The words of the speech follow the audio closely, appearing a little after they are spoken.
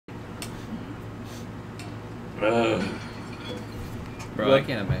Bro, what? I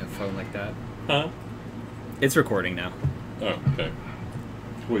can't have my phone like that. Huh? It's recording now. Oh, okay.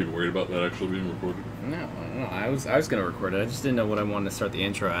 What, are you worried about that actually being recorded? No. I was gonna record it. I just didn't know what I wanted to start the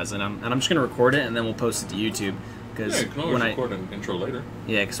intro as, and I'm just gonna record it and then we'll post it to YouTube. Cause Yeah, you can always record an intro later.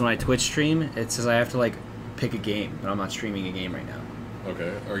 Yeah, because when I Twitch stream, it says I have to like pick a game, but I'm not streaming a game right now.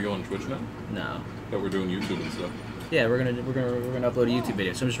 Okay. Are you on Twitch now? No. But we're doing YouTube and stuff. Yeah, we're gonna upload a YouTube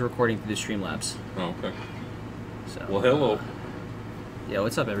video. So I'm just recording through the Streamlabs. Oh, okay. So. Well, hello. Yeah,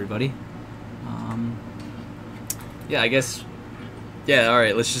 what's up, everybody? Yeah, I guess. Yeah, all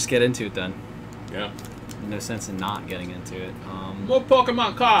right. Let's just get into it then. Yeah. No sense in not getting into it. More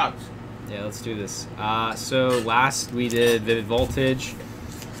Pokemon cards. Yeah, let's do this. So last we did Vivid Voltage.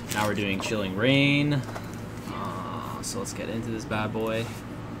 Now we're doing Chilling Rain. So let's get into this bad boy.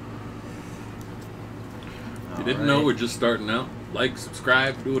 If you didn't know, we're just starting out. Like,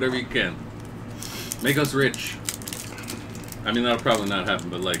 subscribe, do whatever you can. Make us rich. I mean, that'll probably not happen,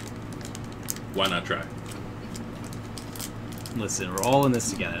 but like, why not try? Listen, we're all in this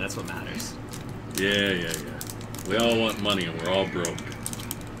together. That's what matters. Yeah. We all want money and we're all broke.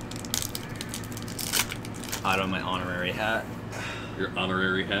 I don't have my honorary hat. Your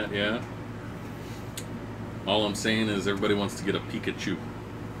honorary hat, yeah? All I'm saying is everybody wants to get a Pikachu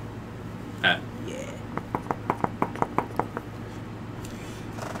hat. Yeah.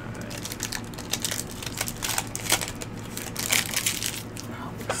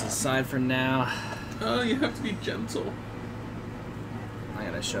 Aside for now. Oh, you have to be gentle. I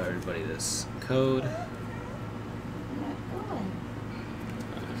gotta show everybody this code.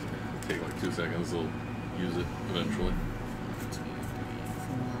 Take like 2 seconds, they'll use it eventually. 2, 3, 4.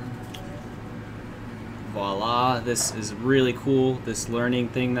 Voila, this is really cool. This learning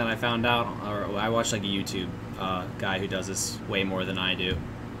thing that I found out, or I watched like a YouTube guy who does this way more than I do,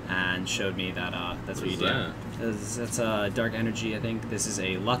 and showed me that that's what you do. That's dark energy, I think. This is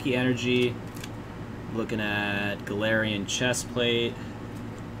a lucky energy. Looking at Galarian chest plate,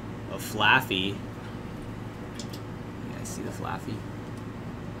 a Flaffy. You guys see the Flaffy?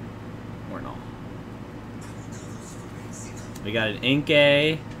 Or no? We got an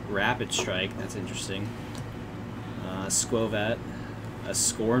Inkay Rapid Strike. That's interesting. Squovet, a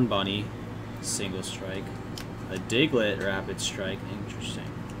Scorn Bunny, single strike, a Diglett Rapid Strike. Interesting.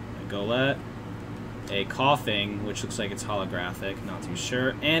 A Golett. A Coughing, which looks like it's holographic, not too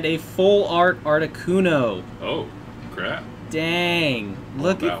sure, and a full art Articuno. Oh, crap. Dang.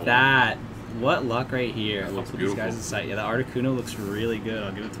 Look at that. What luck right here. That Let's looks put these beautiful. guys aside. Yeah, the Articuno looks really good.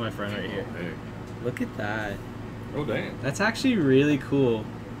 I'll give it to my friend right here. Hey. Look at that. Oh, damn. That's actually really cool.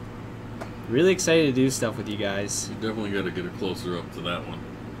 Really excited to do stuff with you guys. You definitely got to get it closer up to that one.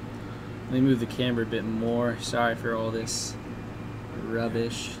 Let me move the camera a bit more. Sorry for all this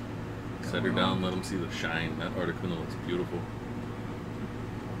rubbish. Set her down, let them see the shine. That Articuno looks beautiful.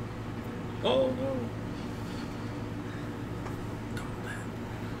 Oh, no.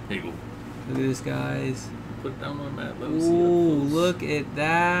 Here you go. Look at this, guys. Put it down on the mat. Let them see it. Ooh, look at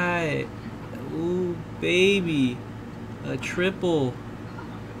that. Ooh, baby. A triple.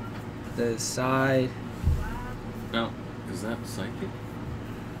 The side. Now, is that psychic?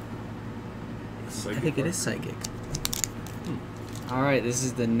 I think it is psychic. Alright, this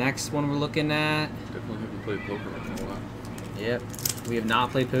is the next one we're looking at. Definitely haven't played Pokemon in a while. Yep. We have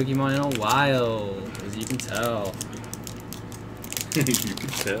not played Pokemon in a while, as you can tell. You can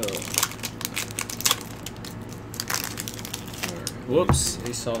tell. Right. Whoops,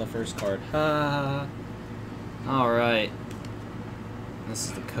 he saw the first card. Ha! Alright. This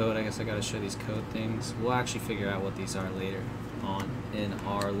is the code. I guess I gotta show these code things. We'll actually figure out what these are later on in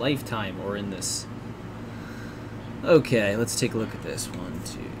our lifetime, or in this. Okay, let's take a look at this. 1,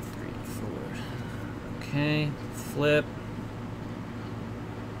 2, 3, 4. Okay, flip.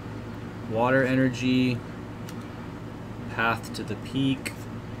 Water energy. Path to the peak.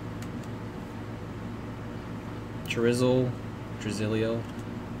 Drizzle. Drizzilio.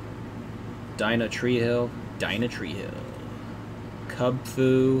 Dyna Treehill.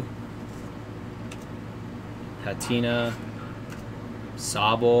 Cubfu. Hatina.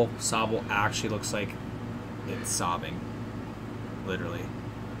 Sobble. Sobble actually looks like it's sobbing. Literally.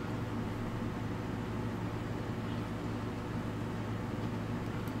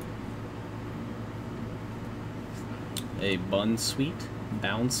 A Bound Sweet.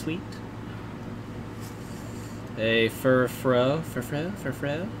 A Furfro.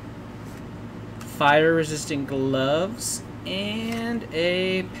 Fire resistant gloves. And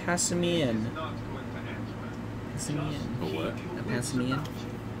a Passimian. A what? A Passimian.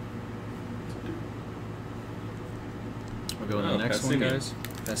 We'll go to the next one, guys.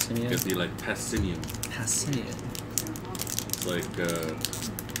 Passinian? It'd be like Passinian. Passinian. It's like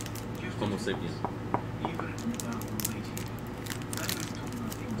Homo sapien.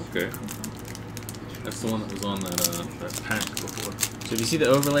 Okay. That's the one that was on that pack before. So if you see the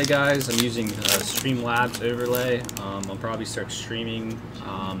overlay, guys, I'm using Streamlabs overlay. I'll probably start streaming.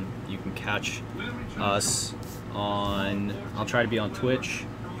 You can catch us on, I'll try to be on Twitch,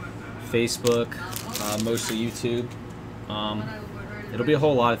 Facebook, mostly YouTube. It'll be a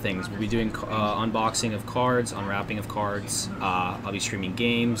whole lot of things. We'll be doing unboxing of cards, unwrapping of cards. I'll be streaming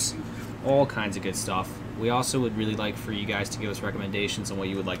games, all kinds of good stuff. We also would really like for you guys to give us recommendations on what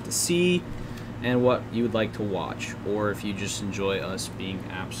you would like to see and what you would like to watch. Or if you just enjoy us being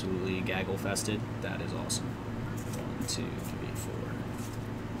absolutely gaggle-fested, that is awesome. 1, 2, 3, 4.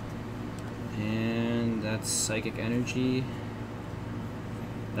 And that's Psychic Energy.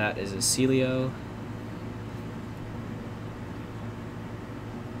 That is a Celio.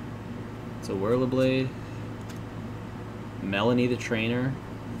 It's a Whirlblade. Melanie the Trainer.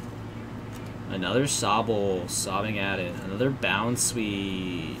 Another Sobble, sobbing at it. Another Bounce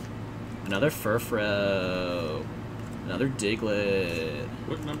Sweet. Another Furfro. Another Diglett.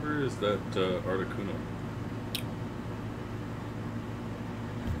 What number is that Articuno?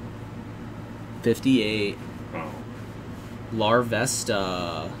 58. Oh.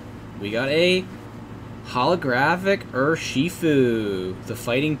 Larvesta. We got a holographic Urshifu, the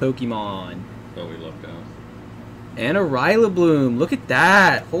fighting Pokemon. Oh, we love that. And a Rylabloom. Look at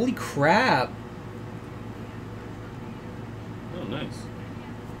that. Holy crap. Oh, nice.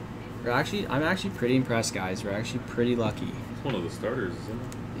 I'm actually pretty impressed, guys. We're actually pretty lucky. It's one of the starters, isn't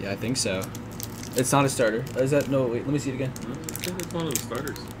it? Yeah, I think so. It's not a starter. Is that? No, wait. Let me see it again. I think it's one of the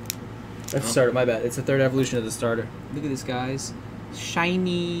starters. That's the starter. My bad. It's the third evolution of the starter. Look at this, guys.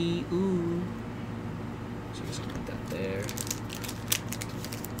 Shiny. Ooh. So just put that there.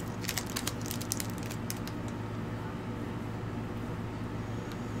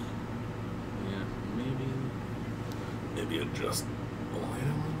 Yeah, maybe adjust the light a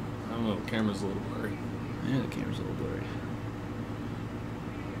little. I don't know. The camera's a little blurry. Yeah, the camera's a little blurry.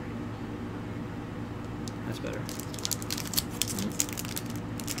 That's better.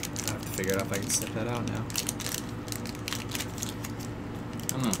 I have to figure out if I can snip that out now. I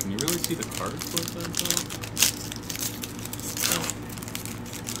don't know. Can you really see the cards like that, though? No.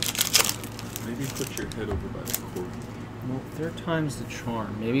 Maybe put your head over by the cord. Well, third time's the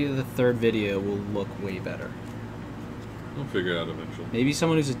charm. Maybe the third video will look way better. We'll figure it out eventually. Maybe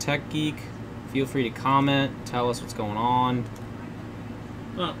someone who's a tech geek, feel free to comment, tell us what's going on.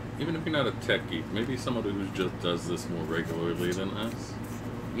 Well, even if you're not a tech geek, maybe someone who just does this more regularly than us.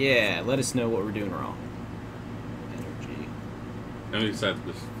 Yeah, let us know what we're doing wrong. Energy. And besides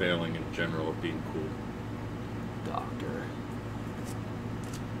just failing in general of being cool. Doctor.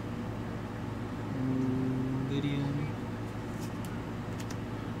 Lydian.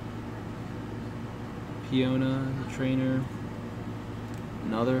 Fiona, the trainer.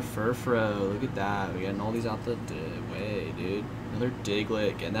 Another Furfro. Look at that. We're getting all these out the way, dude. Another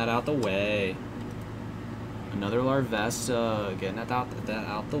Diglett. Getting that out the way. Another Larvesta. Getting that out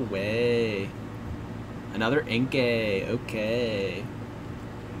the way. Another Inkay. Okay.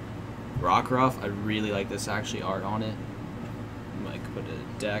 Rockruff. I really like this actually art on it. Might put it in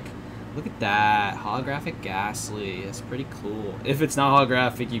a deck. Look at that. Holographic Ghastly. That's pretty cool. If it's not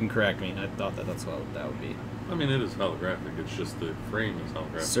holographic, you can correct me. I thought that's what that would be. I mean, it is holographic. It's just the frame is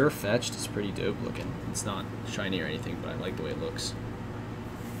holographic. Surfetched is pretty dope looking. It's not shiny or anything, but I like the way it looks.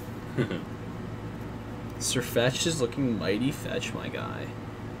 Surfetched is looking mighty fetch, my guy.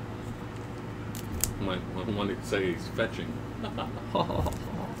 Might want to say he's fetching.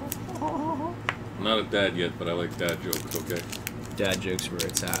 Not a dad yet, but I like dad jokes, okay? Dad jokes where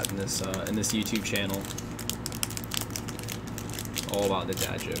it's at in this YouTube channel. All about the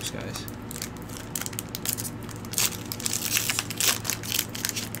dad jokes, guys.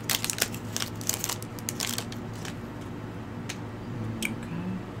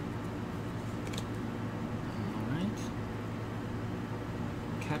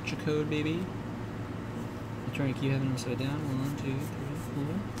 Capture code, baby. I'm trying to keep having them upside down. 1, 2, 3, 4.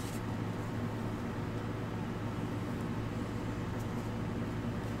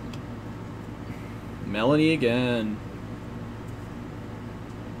 Melanie again.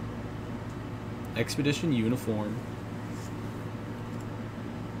 Expedition uniform.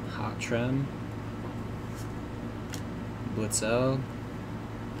 Hot Trem. Blitzel.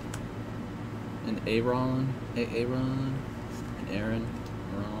 And Aaron. Aaron. And Aaron.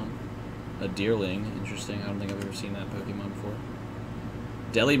 A Deerling, interesting. I don't think I've ever seen that Pokemon before.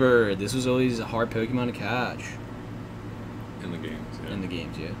 Delibird, this was always a hard Pokemon to catch. In the games, yeah. In the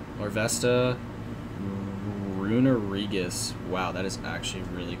games, yeah. Orvesta Runarigus. Wow, that is actually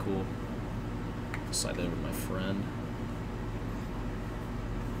really cool. Slide that over to my friend.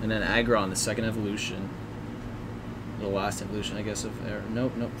 And then Aggron, the second evolution. The last evolution, I guess, of there.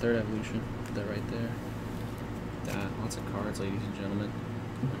 Nope, third evolution. Put that right there. That. Lots of cards, ladies and gentlemen.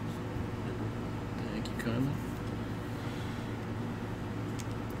 Thank you kindly.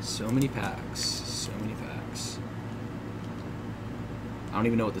 So many packs. So many packs. I don't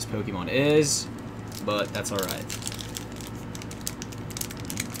even know what this Pokemon is, but that's alright.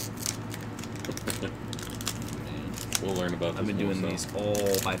 We'll learn about this. I've been doing these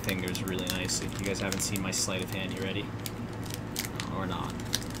all by fingers really nicely. You guys haven't seen my sleight of hand. You ready? Or not?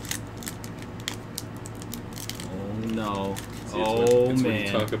 Oh no. See, oh it's man. when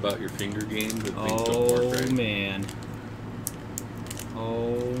you talk about your finger game that things don't work right. Oh man.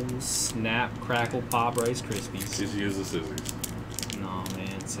 Oh snap, crackle, pop, Rice Krispies. Just use the scissors. No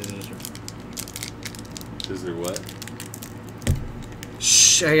man, scissors are... Scissor what?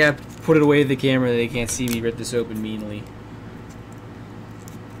 Shh, I gotta put it away to the camera. They can't see me rip this open meanly.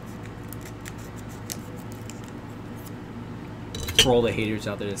 For all the haters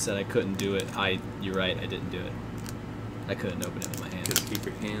out there that said I couldn't do it, you're right, I didn't do it. I couldn't open it with my hands. Just keep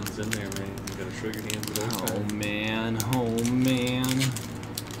your hands in there, man. You gotta show your hands at all times. Oh man, oh man.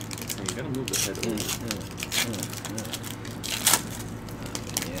 You gotta move the head over.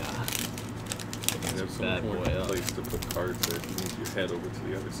 Yeah. There's some Bad point boy up. place to put cards there if you move your head over to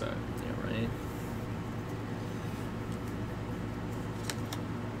the other side. Yeah, right.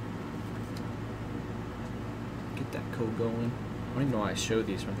 Get that code going. I don't even know why I showed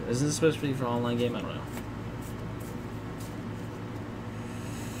these. Isn't this supposed to be for an online game? I don't know.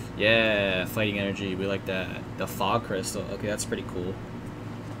 Yeah, fighting energy. We like that. The fog crystal. Okay, that's pretty cool.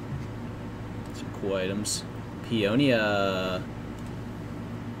 Some cool items. Peonia.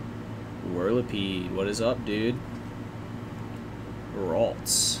 Whirlipede. What is up, dude?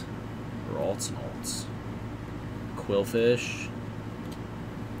 Ralts. Ralts and Alts. Quillfish.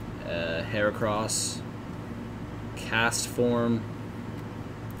 Heracross. Cast form.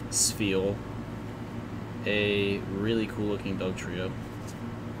 Spheal. A really cool looking Dog Trio.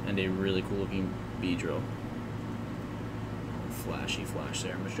 And a really cool looking Beedrill. Flashy flash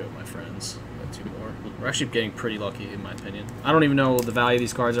there. I'm gonna show it my friends. Got two more. We're actually getting pretty lucky in my opinion. I don't even know what the value of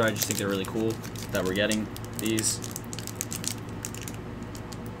these cards are. I just think they're really cool that we're getting these.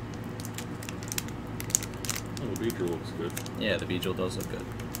 Oh, the Beedrill looks good. Yeah, the Beedrill does look good.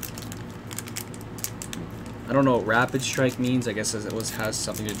 I don't know what Rapid Strike means. I guess it has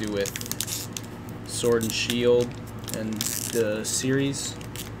something to do with Sword and Shield and the series.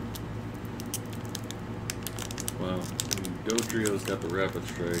 Well, Dodrio's got the Rapid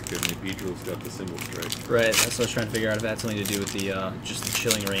Strike, and the Beedrill's got the Single Strike. Right, that's what I was trying to figure out if that had something to do with the just the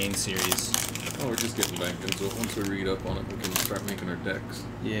Chilling Reign series. Oh, we're just getting back into it. Once we read up on it, we can start making our decks.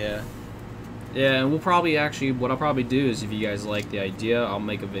 Yeah. Yeah, and we'll probably actually, what I'll probably do is if you guys like the idea, I'll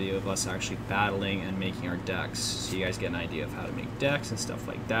make a video of us actually battling and making our decks. So you guys get an idea of how to make decks and stuff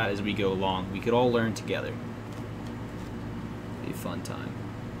like that as we go along. We could all learn together. Be a fun time.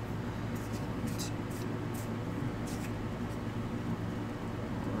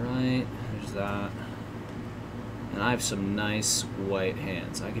 Alright, there's that. And I have some nice white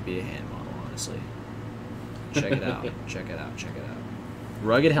hands. I could be a hand model, honestly. Check it out. Check it out. Check it out.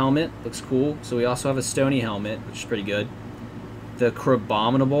 Rugged helmet. Looks cool. So we also have a stony helmet, which is pretty good. The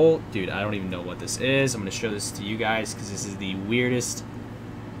Crabominable. Dude, I don't even know what this is. I'm going to show this to you guys because this is the weirdest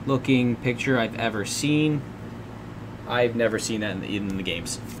looking picture I've ever seen. I've never seen that in the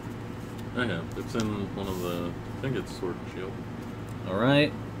games. I have. It's in one of the... I think it's Sword and Shield.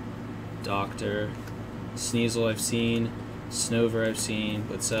 Alright. Doctor. Sneasel I've seen. Snover I've seen.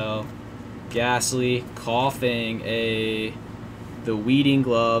 Blitzel. Ghastly. Coughing. The Weeding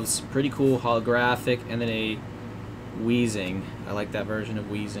Gloves. Pretty cool. Holographic. And then a Wheezing. I like that version of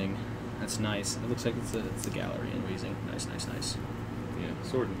Wheezing. That's nice. It looks like it's the gallery in Wheezing. Nice, nice, nice. Yeah,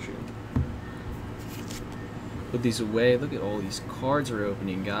 Sword and Shield. Put these away. Look at all these cards we're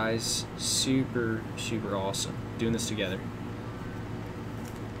opening, guys. Super, super awesome. Doing this together.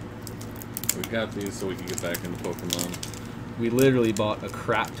 We got these so we can get back into Pokemon. We literally bought a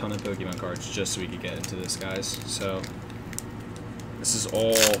crap ton of Pokemon cards just so we could get into this, guys. So, this is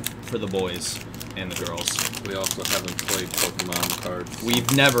all for the boys and the girls. We also haven't played Pokemon cards. We've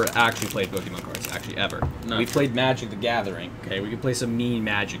never actually played Pokemon cards, actually, ever. No. We played Magic the Gathering, okay? We could play some mean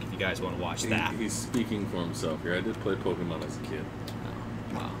Magic if you guys want to watch that. He's speaking for himself here. I did play Pokemon as a kid.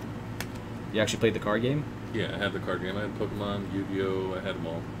 Oh, wow. You actually played the card game? Yeah, I had the card game. I had Pokemon, Yu-Gi-Oh! I had them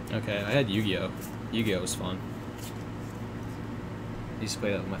all. Okay, I had Yu-Gi-Oh! Yu-Gi-Oh! was fun. I used to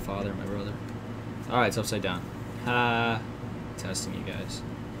play that with my father and my brother. Alright, it's upside down. Testing you guys.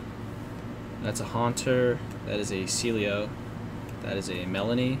 That's a Haunter. That is a Celio. That is a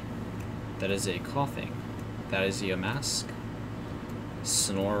Melanie. That is a Coughing. That is a Mask.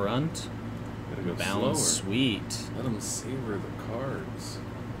 Snorunt. Go Balance slower. Sweet. Let them savor the cards.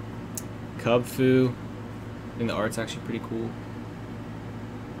 Cubfu. I think the art's actually pretty cool.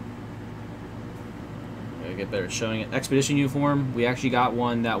 Gotta get better at showing it. Expedition uniform. We actually got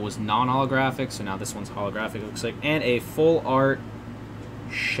one that was non-holographic, so now this one's holographic, it looks like. And a full art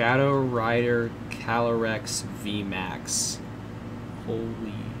Shadow Rider Calyrex VMAX.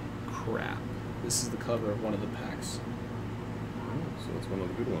 Holy crap. This is the cover of one of the packs. Oh, so it's one of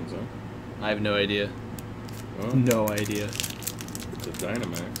the good ones, huh? I have no idea. Well, No idea. it's a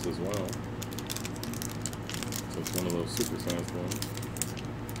Dynamax as well. So it's one of those super-sized ones.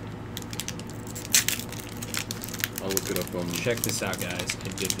 I'll look it up on... Check this out, guys. I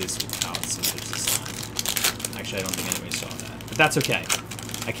did this without scissors this time. Actually, I don't think anybody saw that. But that's okay.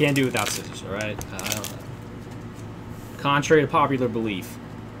 I can do it without scissors, alright? Contrary to popular belief.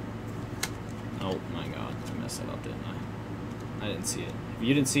 Oh my god. I messed that up, didn't I? I didn't see it. If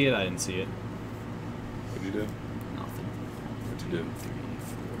you didn't see it, I didn't see it. What'd you do? Nothing. What'd you do? 2, 3,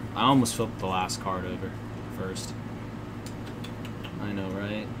 4. I almost flipped the last card over first. I know,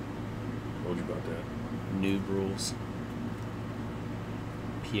 right? What told you about that? Noob rules.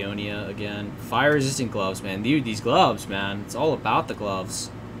 Peonia again. Fire resistant gloves, man. Dude, these gloves, man. It's all about the gloves.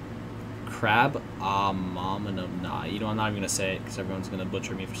 Crab Amaminum. Nah, you know, I'm not even gonna say it because everyone's gonna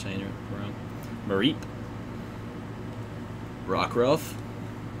butcher me for saying it wrong. Mareep. Rockruff.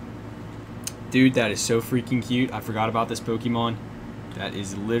 Dude, that is so freaking cute. I forgot about this Pokemon. That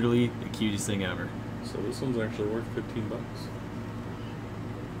is literally the cutest thing ever. So this one's actually worth $15.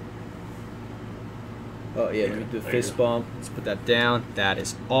 Oh yeah, do the fist bump. Let's put that down. That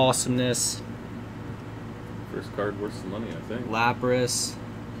is awesomeness. First card worth some money, I think. Lapras.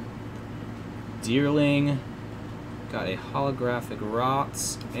 Deerling. Got a holographic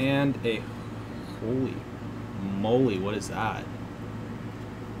Rots and a holy moly, what is that?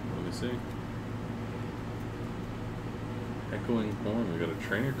 Let me see. Echoing Horn. We got a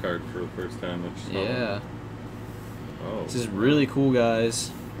trainer card for the first time. That's Yeah. Oh. This is really cool,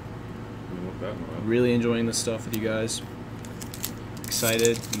 guys. Let me look that one up. Really enjoying this stuff with you guys.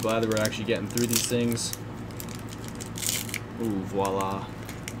 Excited. I'm glad that we're actually getting through these things. Ooh, voila.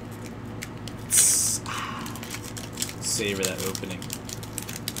 Savor that opening.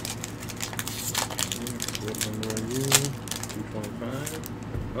 What number are you?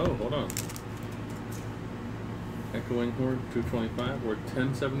 225. Oh, hold on. Echoing Horde 225. We're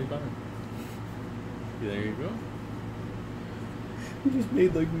 1075. There you go. We just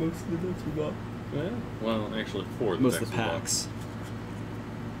made like most of the decks we got. Yeah. Well, actually, 4 of the Most decks of the we bought. packs.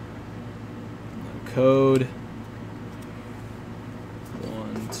 Code.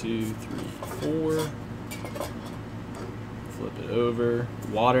 1, 2, 3, 4. Flip it over.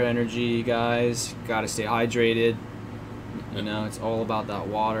 Water energy, guys. Gotta stay hydrated. You know, it's all about that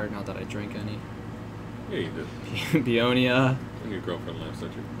water. Not that I drink any. Yeah, you did. Peonia. And your girlfriend laughs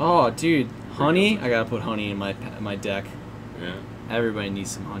at you. Oh, dude. Honey? I gotta put honey in my deck. Yeah. Everybody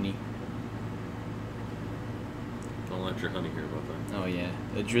needs some honey. Don't let your honey hear about that. Oh, yeah.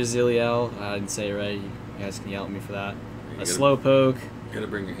 A Drizziliel. I didn't say it right. You guys can yell at me for that. You A gotta- Slowpoke. You gotta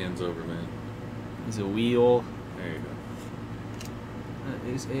bring your hands over, man. Is a Wheel. There you go. That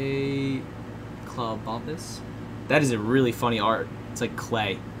is a Clubopus. That is a really funny art. It's like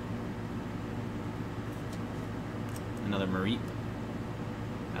clay. Another Mareep.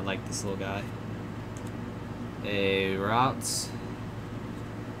 I like this little guy. A Routes.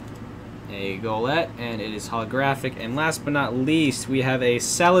 A Golett, and it is holographic. And last but not least, we have a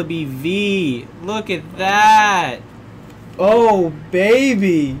Celebi V. Look at that! Oh,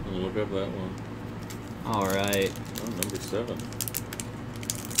 baby! I'm gonna look up that one. Alright. Oh, number 7.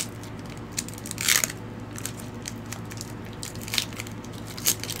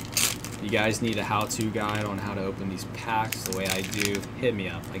 You guys need a how-to guide on how to open these packs the way I do, hit me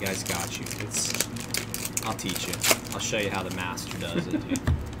up. I guys got you. I'll teach you. I'll show you how the master does it, dude.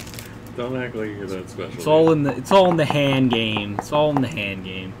 Don't act like you're that special. It's all in the hand game. It's all in the hand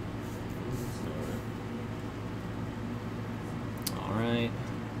game. All right.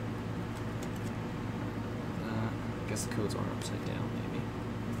 I guess the codes aren't upside down, maybe.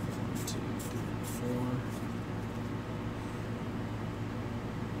 1, 2, 3,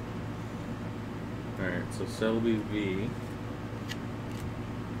 4. Alright, so Celebi V.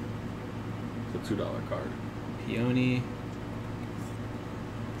 It's a $2 card. Peony,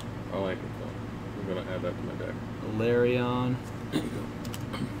 I like it though. I'm gonna add that to my deck. Larion, There you go.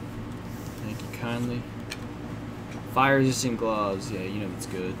 Thank you kindly. Fire resistant gloves. Yeah, you know that's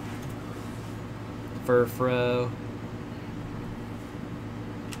good. Fur fro.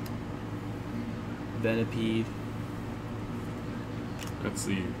 Venipede. That's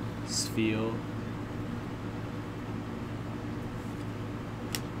the Sfeel.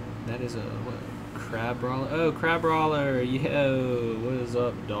 That is a what? Crab brawler. Oh, crab brawler. Yo, what is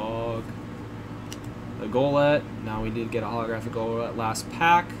up, dog? A Golett. Now we did get a holographic Golett last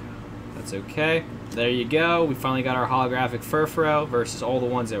pack. That's okay. There you go. We finally got our holographic Furfrou versus all the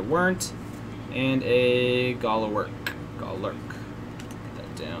ones that weren't. And a Golurk. Golurk. Put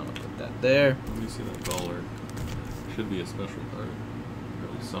that down. I'll put that there. Let me see that Golurk. Should be a special card.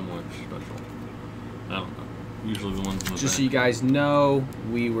 Really somewhat special. I don't know. Usually the ones in the Just so you guys know,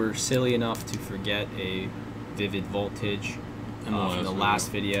 we were silly enough to forget a Vivid Voltage from the last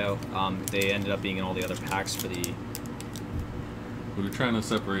video. They ended up being in all the other packs for the... We were trying to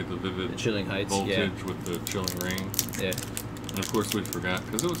separate the Vivid Chilling Heights, Voltage with the Chilling Rain. Yeah. And of course we forgot,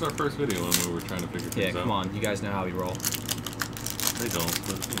 because it was our first video and we were trying to figure things out. Yeah, come on. You guys know how we roll. They don't,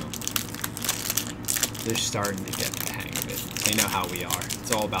 but you know. They're starting to get the hang of it. They know how we are.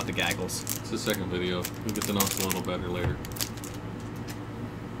 It's all about the gaggles. It's the second video. You'll get to know us a little better later.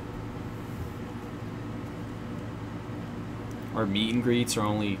 Our meet and greets are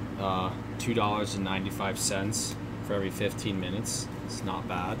only $2.95 for every 15 minutes. It's not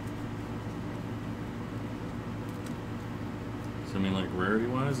bad. So I mean, like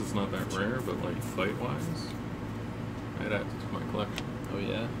rarity-wise, it's not that rare, but like fight-wise, I'd add it to my collection. Oh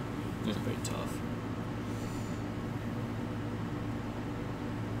yeah? Yeah. It's very tough.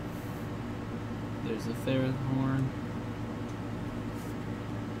 There's the Ferrothorn.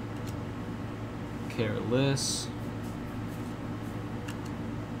 Careless.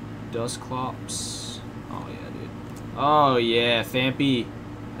 Dusclops. Oh yeah, dude. Oh yeah, Fampy.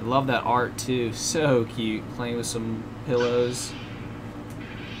 I love that art too. So cute. Playing with some pillows.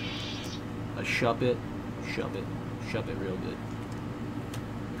 A Shuppet. Shuppet. Shuppet real good.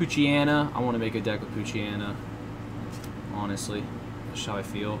 Poochyena. I want to make a deck with Poochyena. Honestly. That's how I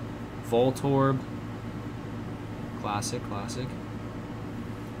feel. Voltorb. Classic, classic.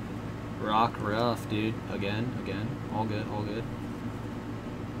 Rock Ruff, dude. Again. All good, all good.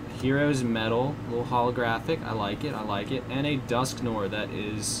 Heroes Metal. A little holographic. I like it, I like it. And a Dusknoir that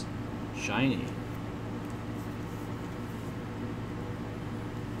is shiny.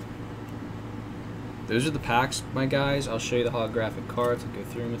 Those are the packs, my guys. I'll show you the holographic cards. I'll go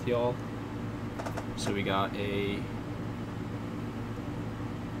through them with y'all. So we got a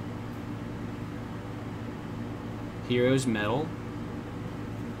Heroes Metal,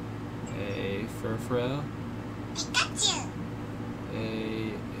 a Furfrou,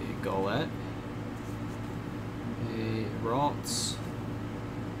 a Golett, a Ralts,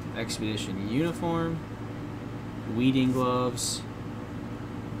 Expedition Uniform, Weeding Gloves,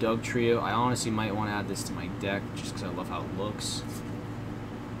 Doug Trio. I honestly might want to add this to my deck just because I love how it looks.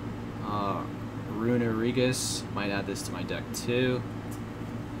 Runa Regus, might add this to my deck too.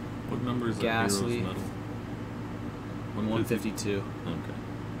 What number is that Ghastly. Heroes Metal? 152. Okay.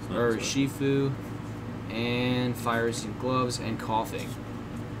 Shifu, and Fires and Gloves, and Coughing.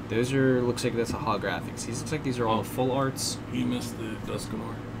 Those are, looks like that's a holographics. These looks like these are all the full arts. You missed the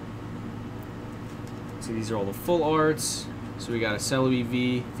Dusknoir. So these are all the full arts. So we got a Celebi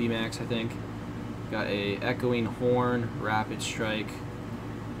V, VMAX I think. Got a Echoing Horn, Rapid Strike.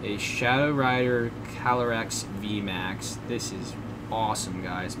 A Shadow Rider Calyrex VMAX. This is awesome,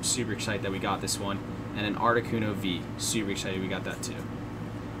 guys. I'm super excited that we got this one. And an Articuno V. Super excited we got that too.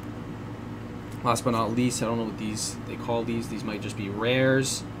 Last but not least, I don't know what these they call these. These might just be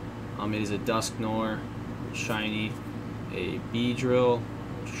rares. It is a Dusknoir, shiny, a Beedrill,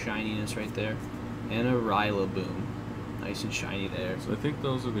 shininess right there, and a Rillaboom. Nice and shiny there. So I think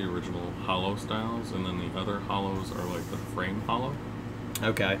those are the original hollow styles, and then the other hollows are like the frame hollow.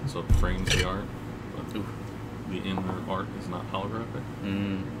 Okay. So it frames the art, but the inner art is not holographic.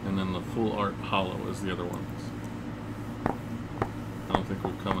 And then the full art hollow is the other ones. I don't think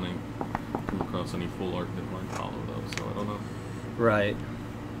we've come across any full art that weren't hollow though, so I don't know. Right.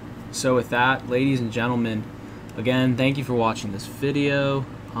 So with that, ladies and gentlemen, again, thank you for watching this video.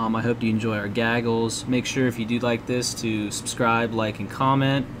 I hope you enjoy our gaggles. Make sure if you do like this to subscribe, like, and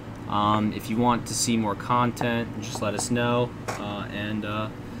comment. If you want to see more content, just let us know.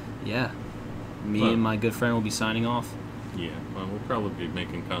 Yeah, me and my good friend will be signing off. Yeah, well, we'll probably be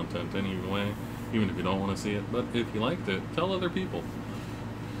making content anyway, even if you don't want to see it. But if you liked it, tell other people.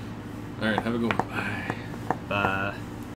 All right, have a good one. Bye. Bye.